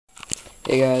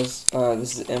Hey guys,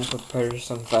 this is Input Predator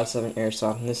 757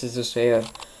 Airsoft, and this is just a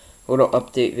little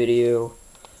update video.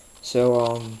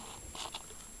 So,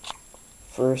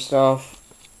 first off,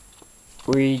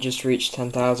 we just reached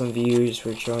 10,000 views,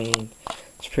 which, I mean,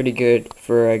 it's pretty good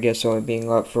for, I guess, only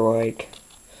being up for,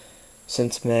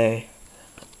 since May.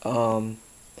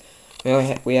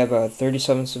 We have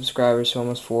 37 subscribers, so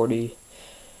almost 40.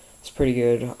 It's pretty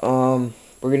good. We're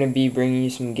gonna be bringing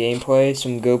you some gameplay,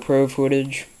 some GoPro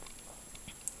footage.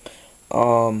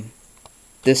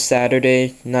 This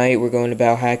Saturday night, we're going to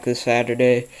Bowhack this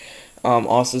Saturday.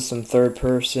 Also some third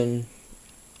person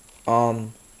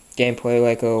gameplay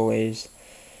like always.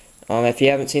 If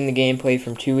you haven't seen the gameplay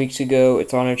from 2 weeks ago,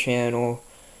 it's on our channel.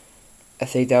 I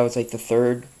think that was like the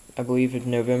 3rd, I believe, of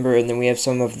November, and then we have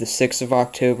some of the 6th of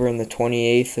October and the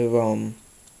 28th of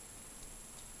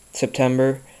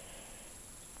September.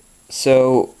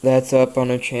 So that's up on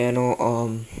our channel.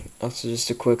 Also just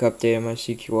a quick update on my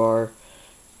CQR.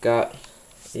 Got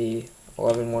the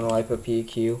 11-1 LiPo PQ.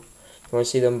 If you want to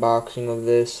see the unboxing of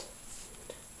this,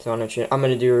 it's on our channel. I'm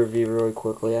going to do a review really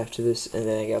quickly after this, and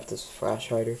then I got this flash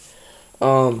hider.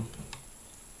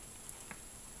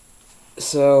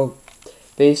 So,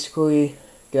 basically,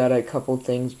 got a couple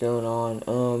things going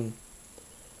on.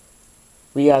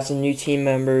 We got some new team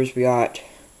members. We got,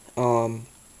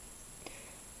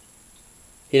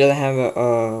 he doesn't have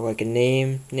a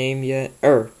name yet.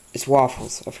 It's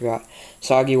Waffles, I forgot.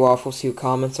 Soggy Waffles, who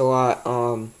comments a lot.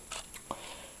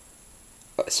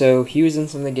 So he was in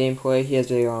some of the gameplay. He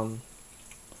has a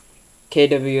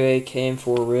KWA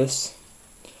KM4 wrist.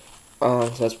 So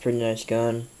that's a pretty nice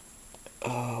gun.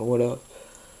 What up?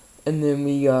 And then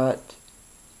we got,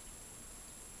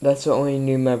 that's the only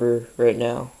new member right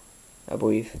now, I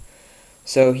believe.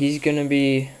 So he's gonna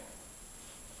be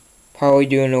probably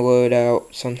doing a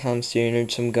loadout sometime soon, or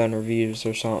some gun reviews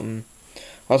or something.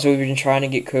 Also, we've been trying to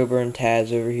get Cobra and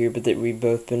Taz over here, but we've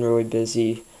both been really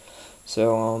busy.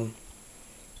 So,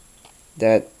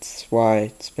 that's why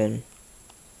it's been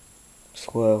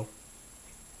slow.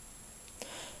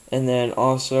 And then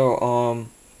also, I'm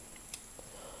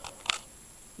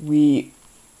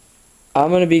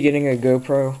gonna be getting a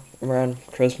GoPro around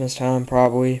Christmas time,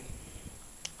 probably.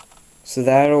 So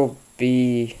that'll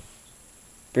be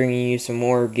bringing you some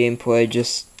more gameplay,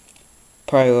 just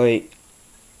probably like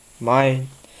my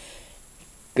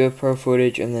GoPro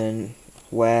footage and then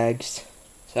WAGs.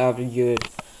 So that'll be good.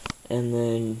 And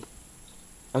then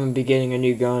I'm gonna be getting a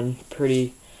new gun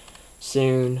pretty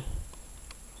soon.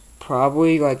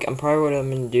 Probably what I'm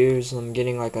gonna do is I'm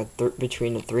getting like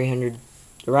between a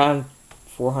around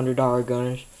 $400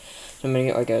 gun. So I'm gonna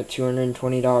get like a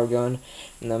 $220 gun,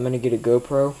 and I'm gonna get a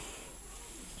GoPro.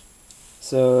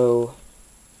 So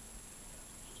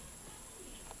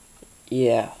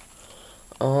yeah.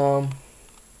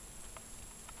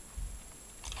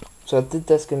 So I think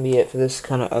that's gonna be it for this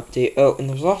kind of update. Oh, and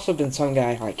there's also been some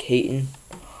guy like hating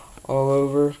all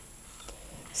over.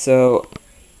 So,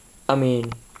 I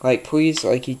mean, please,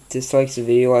 he dislikes the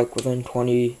video within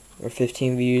 20 or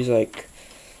 15 views.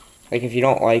 If you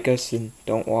don't like us, then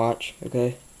don't watch.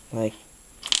 Okay, if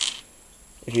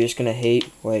you're just gonna hate,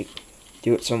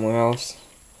 do it somewhere else.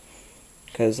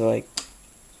 Cause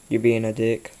you're being a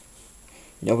dick.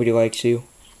 Nobody likes you.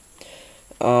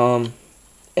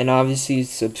 And obviously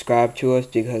subscribe to us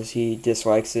because he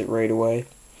dislikes it right away.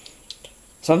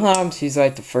 Sometimes he's the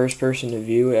first person to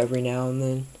view it every now and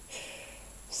then.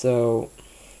 So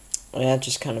that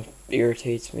just kind of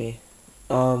irritates me.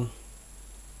 So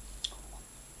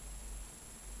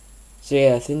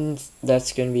yeah, I think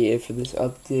that's gonna be it for this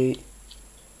update.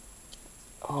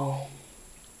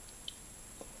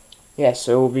 Yeah,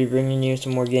 so we'll be bringing you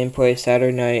some more gameplay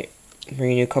Saturday night.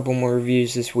 Bringing you a couple more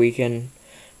reviews this weekend.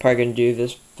 Probably gonna do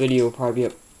this video will probably be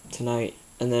up tonight,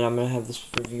 and then I'm gonna have this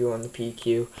review on the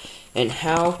PQ and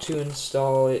how to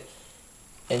install it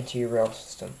into your rail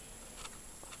system.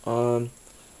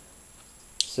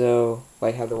 So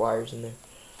have the wires in there.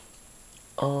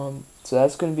 So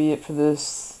that's gonna be it for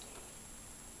this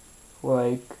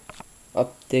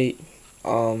update.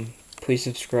 Please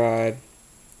subscribe.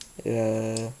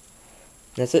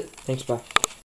 That's it. Thanks, bye.